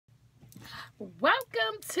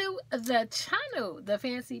Welcome to the channel, the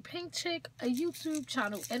Fancy Pink Chick, a YouTube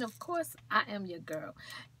channel, and of course I am your girl.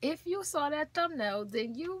 If you saw that thumbnail,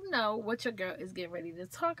 then you know what your girl is getting ready to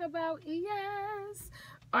talk about. Yes,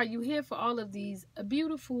 are you here for all of these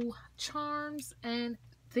beautiful charms and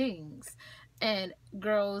things? And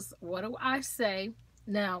girls, what do I say?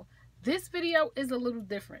 Now this video is a little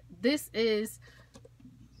different. This is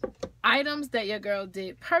items that your girl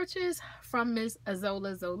did purchase from Miss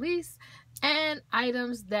Azola Zolise and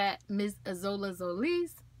items that Miss Azola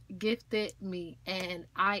Zolise gifted me, and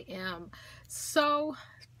I am so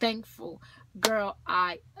thankful. Girl,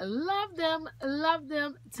 I love them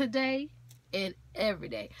today and every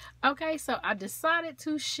day. Okay, so I decided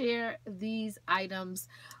to share these items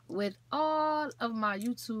with all of my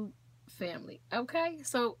YouTube family. Okay,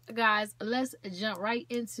 so guys, let's jump right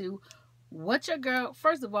into what your girl,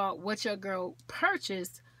 first of all, what your girl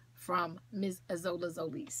purchased from Miss Azola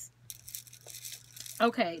Zolise.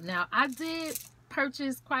 Okay, now I did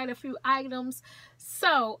purchase quite a few items,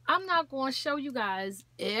 so I'm not going to show you guys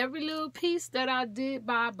every little piece that I did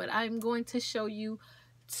buy, but I'm going to show you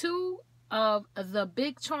two of the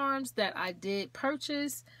big charms that I did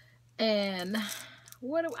purchase. And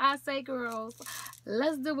what do I say, girls?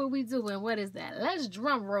 Let's do what we do. And what is that? Let's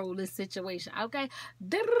drum roll this situation, okay?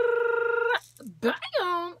 Bam!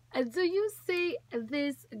 Do you see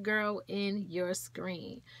this girl in your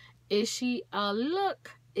screen? Is she a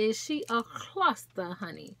look? Is she a cluster,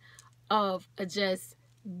 honey, of just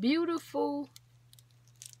beautifulness?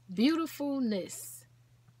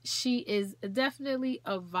 She is definitely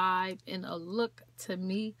a vibe and a look to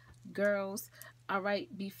me, girls. All right,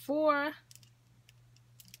 before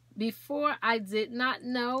I did not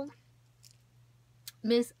know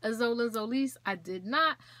Miss Azola Zolise, I did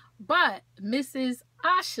not, but Mrs.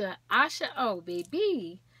 Asha O,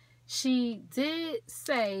 baby, she did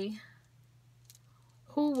say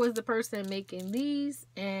who was the person making these,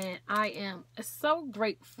 and I am so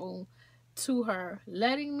grateful to her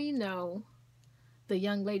letting me know the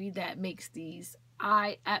young lady that makes these.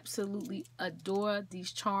 I absolutely adore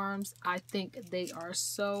these charms. I think they are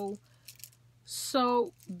so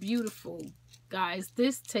beautiful, guys.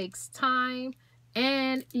 This takes time,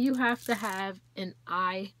 and you have to have an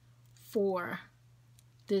eye for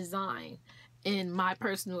design, in my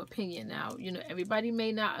personal opinion. Now, you know, everybody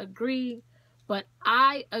may not agree, but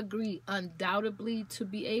I agree undoubtedly to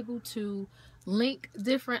be able to link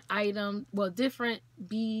different items, well, different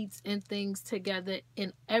beads and things together,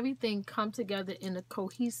 and everything come together in a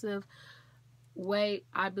cohesive way.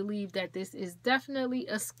 I believe that this is definitely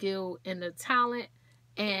a skill and a talent,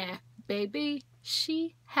 and baby,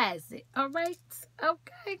 she has it. All right,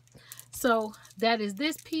 okay, so that is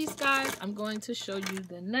this piece, guys. I'm going to show you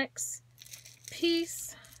the next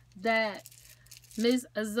piece that Ms.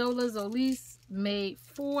 Azola Zolise made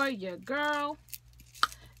for your girl,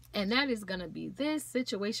 and that is gonna be this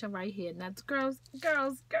situation right here. Now, girls,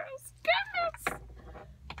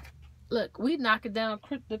 look, we knocking down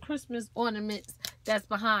the Christmas ornaments that's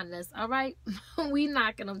behind us. All right, we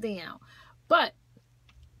knocking them down. But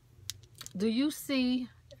do you see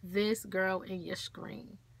this girl in your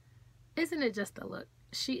screen? Isn't it just a look?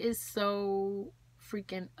 She is so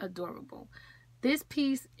freaking adorable. This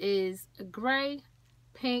piece is gray,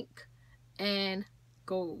 pink, and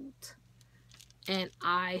gold, and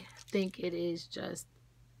I think it is just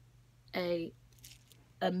a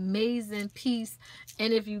amazing piece.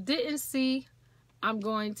 And if you didn't see, I'm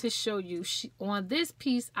going to show you. On this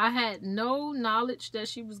piece, I had no knowledge that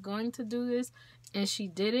she was going to do this, and she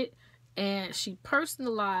did it. And she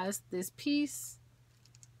personalized this piece.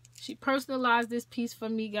 She personalized this piece for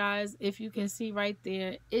me, guys. If you can see right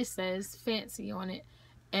there, it says fancy on it,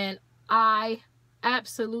 and I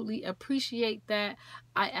absolutely appreciate that.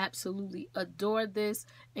 I absolutely adore this.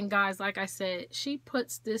 And guys, like I said, she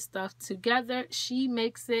puts this stuff together. She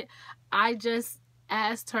makes it. I just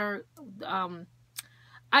asked her,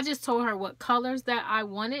 I just told her what colors that I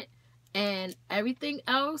wanted, and everything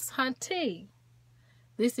else, hunty,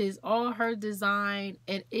 this is all her design,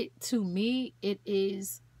 and it, to me, it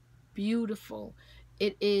is beautiful.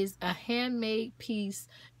 It is a handmade piece,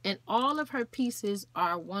 and all of her pieces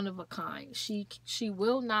are one of a kind. She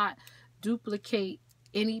will not duplicate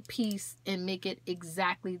any piece and make it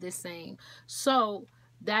exactly the same. So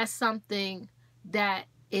that's something that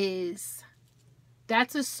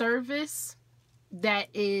that's a service that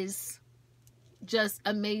is just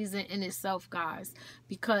amazing in itself, guys,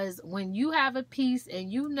 because when you have a piece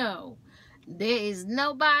and you know there is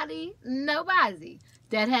nobody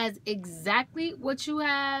that has exactly what you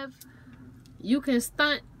have, you can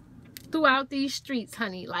stunt throughout these streets,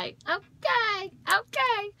 honey. Like, okay,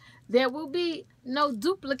 there will be no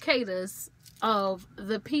duplicators of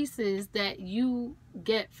the pieces that you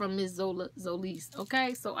get from Ms. Zolise.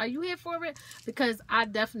 Okay, so are you here for it? Because I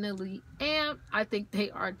definitely am. I think they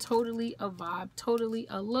are totally a vibe, totally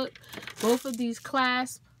a look. Both of these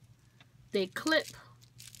clasps, they clip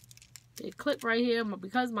right here.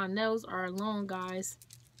 Because my nails are long, guys.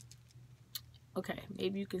 Okay,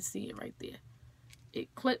 maybe you can see it right there.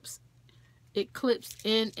 It clips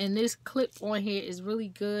in, and this clip on here is really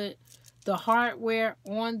good. The hardware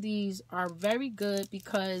on these are very good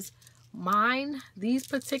because these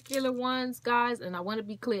particular ones, guys, and I want to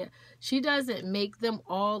be clear, she doesn't make them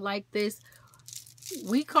all like this.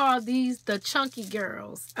 We call these the chunky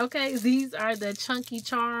girls. Okay, these are the chunky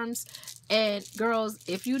charms. And girls,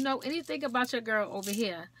 if you know anything about your girl over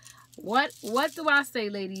here, what do I say,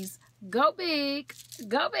 ladies? Go big,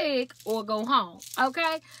 or go home.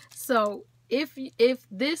 Okay, so if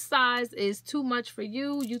this size is too much for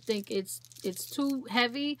you, you think it's too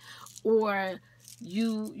heavy, or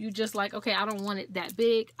you just like, okay, I don't want it that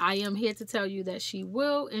big, I am here to tell you that she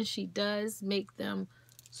will, and she does make them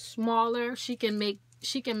smaller. She can make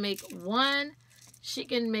one, she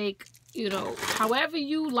can make, you know, however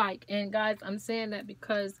you like. And guys, I'm saying that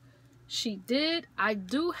because I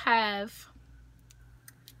do have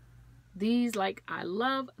these. Like, I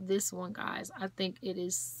love this one, guys. I think it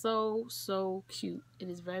is so cute. It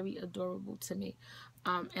is very adorable to me.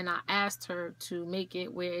 And I asked her to make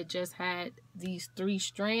it where it just had these 3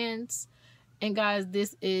 strands. And guys,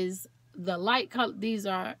 this is the light color.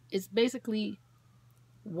 It's basically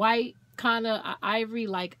white, kind of ivory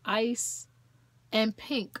like ice, and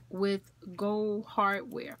pink with gold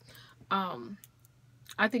hardware.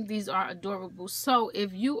 I think these are adorable. So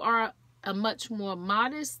if you are a much more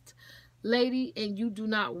modest lady and you do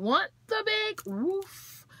not want the big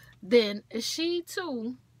woof, then she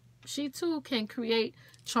too can create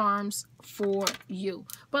charms for you.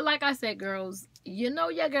 But like I said, girls, you know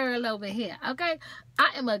your girl over here, okay?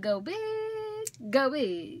 I am a go big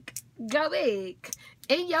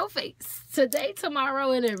in your face today,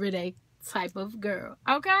 tomorrow, and every day type of girl,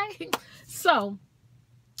 okay? So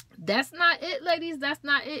that's not it, ladies. That's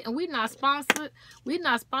not it. And we're not sponsored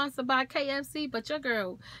by KFC, but your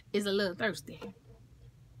girl is a little thirsty.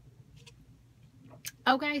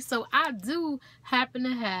 Okay, so I do happen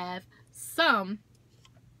to have some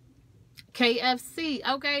KFC,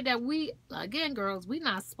 okay, that again, girls, we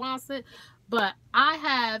not sponsored, but I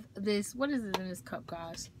have this. What is it in this cup,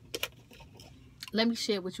 guys? Let me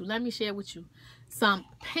share with you some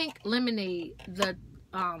pink lemonade. The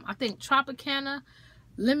I think Tropicana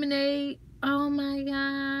lemonade. Oh my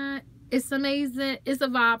god, it's amazing. It's a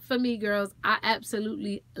vibe for me, girls. I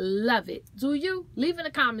absolutely love it. Do you? Leave in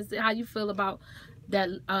the comments how you feel about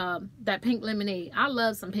that pink lemonade. I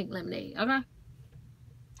love some pink lemonade. Okay,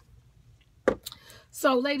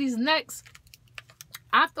 so ladies, next,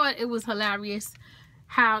 I thought it was hilarious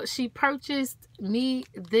how she purchased me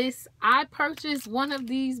this. I purchased one of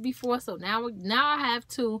these before, so now I have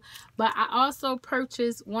 2, but I also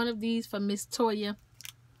purchased one of these for Miss Toya.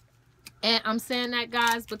 And I'm saying that,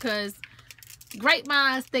 guys, because great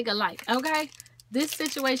minds think alike, okay? This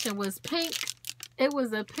situation was pink. It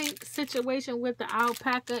was a pink situation with the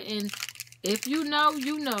alpaca, and if you know,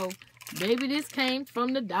 you know. Baby, this came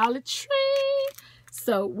from the Dollar Tree.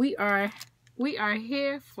 So we are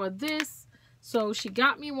here for this. So she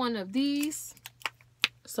got me one of these.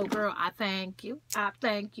 So girl, I thank you. I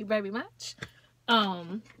thank you very much.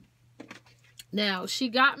 Now she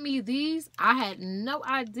got me these. I had no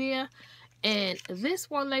idea. And this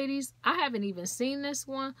one, ladies, I haven't even seen this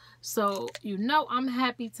one. So you know I'm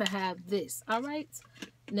happy to have this. All right.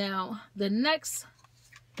 Now the next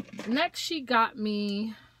she got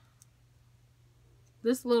me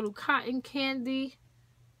this little cotton candy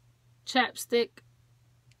chapstick.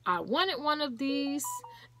 I wanted one of these,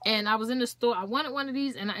 and I was in the store. I wanted one of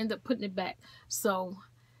these, and I ended up putting it back. So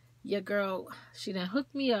your girl, she done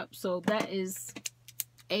hooked me up. So that is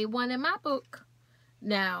A1 in my book.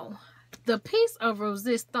 Now, the piece of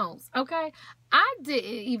Rosé okay? I didn't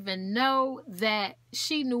even know that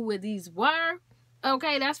she knew where these were.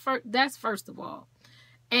 Okay, that's first of all.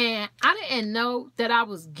 And I didn't know that I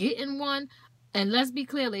was getting one. And let's be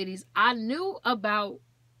clear, ladies, I knew about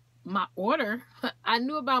my order. I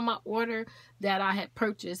knew about my order that I had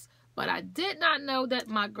purchased, but I did not know that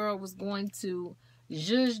my girl was going to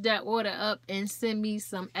zhuzh that order up and send me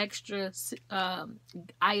some extra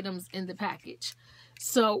items in the package.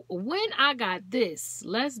 So when I got this,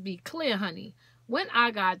 let's be clear, honey, when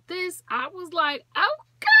I got this, I was like,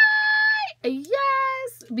 okay,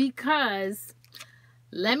 yes, because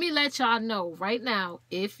let me let y'all know right now,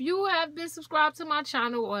 if you have been subscribed to my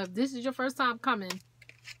channel or if this is your first time coming,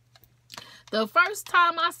 the first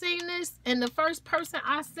time I seen this and the first person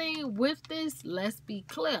I seen with this, let's be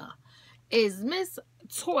clear, is Miss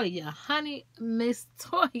Toya. Honey, Miss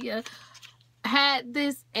Toya had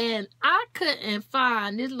this and I couldn't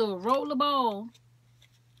find this little rollerball.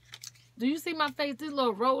 Do you see my face? This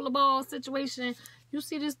little rollerball situation. You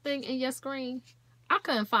see this thing in your screen? I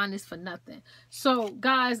couldn't find this for nothing. So,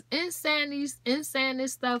 guys, in saying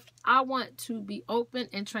this stuff, I want to be open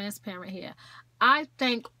and transparent here. I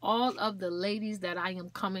thank all of the ladies that I am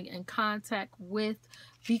coming in contact with,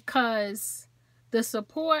 because the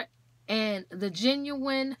support and the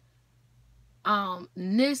genuine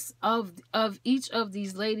ness of each of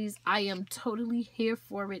these ladies, I am totally here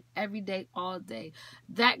for it every day, all day.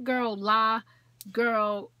 That girl,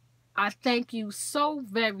 girl, I thank you so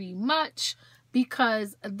very much,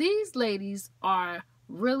 because these ladies are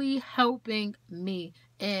really helping me,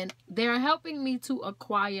 and they're helping me to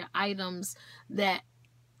acquire items that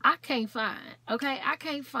I can't find. Okay, I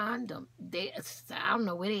can't find them. I don't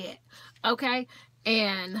know where they at. Okay,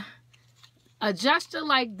 and a gesture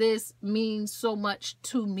like this means so much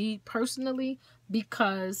to me personally,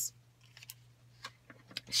 because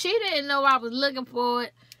she didn't know I was looking for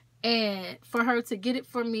it, and for her to get it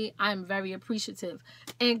for me, I'm very appreciative.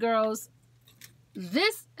 And girls,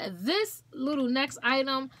 this little next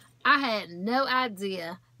item, I had no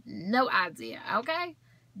idea, okay,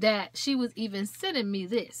 that she was even sending me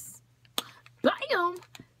this. Bam!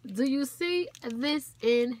 Do you see this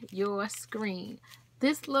in your screen?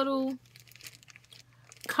 This little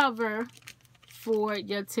cover for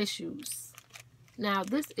your tissues. Now,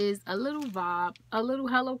 this is a little vibe, a little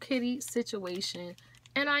Hello Kitty situation,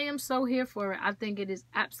 and I am so here for it. I think it is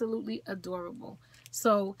absolutely adorable.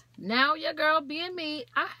 So now your girl being me,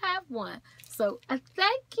 I have one. So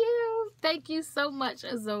thank you. Thank you so much,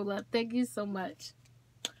 Azola. Thank you so much.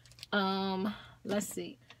 Let's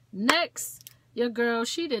see. Next, your girl,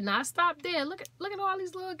 she did not stop there. Look at all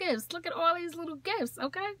these little gifts. Look at all these little gifts,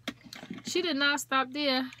 okay? She did not stop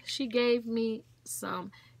there. She gave me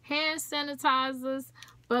some hand sanitizers.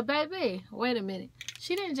 But baby, wait a minute.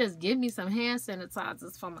 She didn't just give me some hand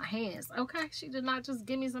sanitizers for my hands, okay? She did not just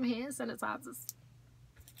give me some hand sanitizers.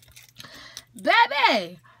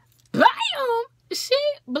 Baby, bam! She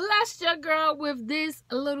blessed your girl with this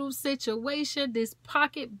little situation, this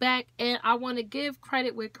pocket bag, and I want to give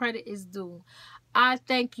credit where credit is due. I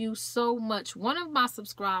thank you so much. One of my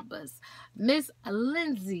subscribers, Miss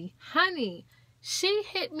Lindsay, honey, she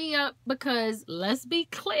hit me up because, let's be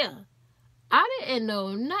clear, I didn't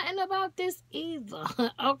know nothing about this either,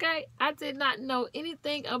 okay? I did not know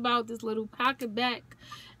anything about this little pocket bag,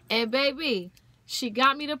 and baby, she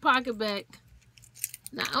got me the pocket bag.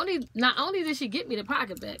 Not only did she get me the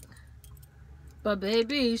pocket bag, but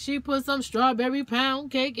baby, she put some strawberry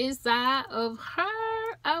pound cake inside of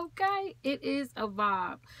her. Okay, it is a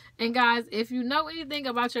vibe. And guys, if you know anything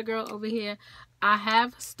about your girl over here, I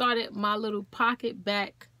have started my little pocket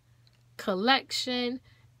bag collection,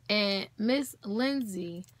 and Miss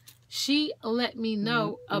Lindsay, she let me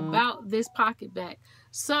know about this pocket bag.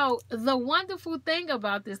 So the wonderful thing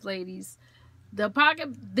about this, ladies,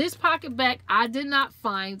 this pocket bag, I did not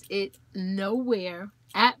find it nowhere,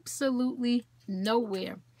 absolutely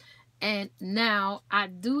nowhere. And now I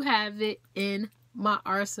do have it in my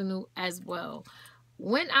arsenal as well.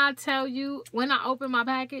 When I tell you, when I open my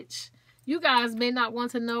package, you guys may not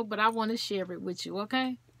want to know, but I want to share it with you,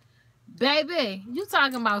 okay? Baby, you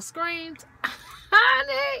talking about screams?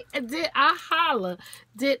 Honey, did I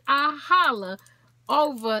holler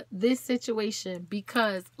over this situation?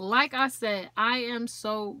 Because like I said, I am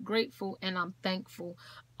so grateful and I'm thankful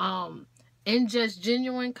in just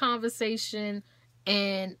genuine conversation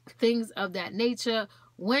and things of that nature.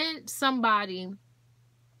 When somebody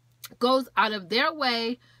goes out of their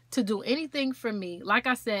way to do anything for me, like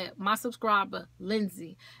I said, my subscriber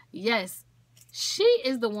Lindsay, yes, she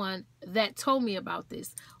is the one that told me about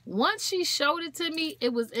this. Once she showed it to me,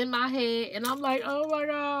 it was in my head, and I'm like, oh my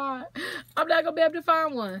God, I'm not gonna be able to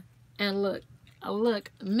find one. And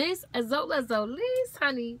look, Miss Azola Zoli's,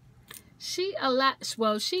 honey, she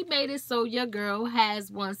made it so your girl has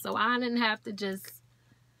one, so I didn't have to just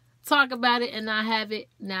talk about it and I have it.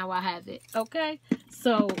 Now I have it, okay?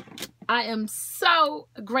 So I am so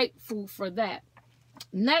grateful for that.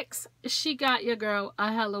 Next, she got your girl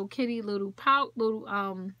a Hello Kitty little pouch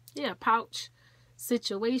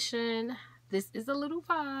situation. This is a little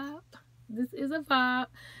vibe. This is a vibe.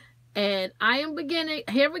 And I am beginning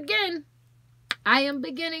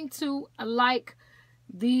to like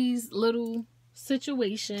these little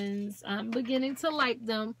situations. I'm beginning to like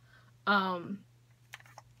them. And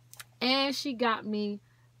she got me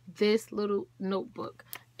this little notebook.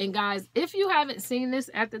 And guys, if you haven't seen this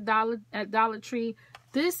at the Dollar Tree,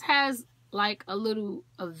 this has like a little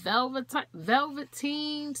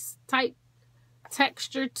velveteen type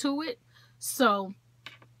texture to it. So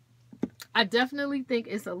I definitely think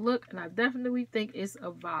it's a look, and I definitely think it's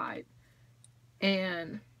a vibe.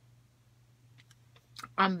 And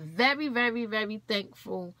I'm very, very, very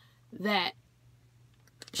thankful that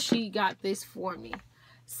she got this for me.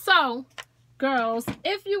 So, girls,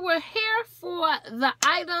 if you were here for the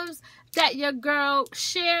items that your girl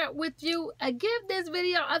shared with you, give this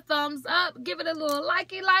video a thumbs up. Give it a little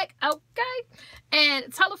likey like, okay?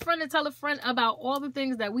 And tell a friend about all the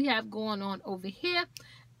things that we have going on over here.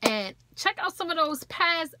 And check out some of those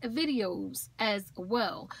past videos as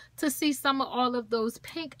well to see some of all of those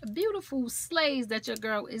pink, beautiful sleighs that your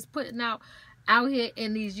girl is putting out here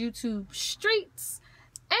in these YouTube streets.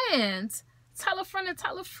 And tell a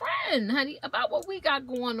friend, honey, about what we got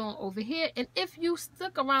going on over here. And if you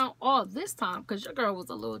stuck around all this time, because your girl was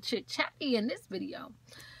a little chit-chatty in this video,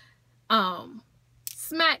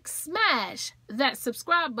 smash that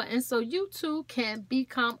subscribe button so you too can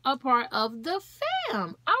become a part of the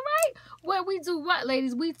fam. All right, where we do what,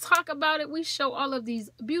 ladies? We talk about it. We show all of these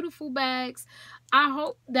beautiful bags. I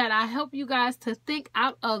hope that I help you guys to think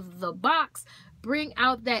out of the box, bring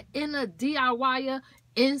out that inner DIYer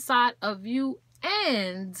inside of you,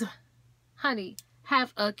 and honey,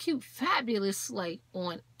 have a cute, fabulous sleigh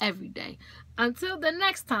on every day. Until the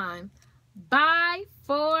next time, bye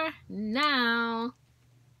for now.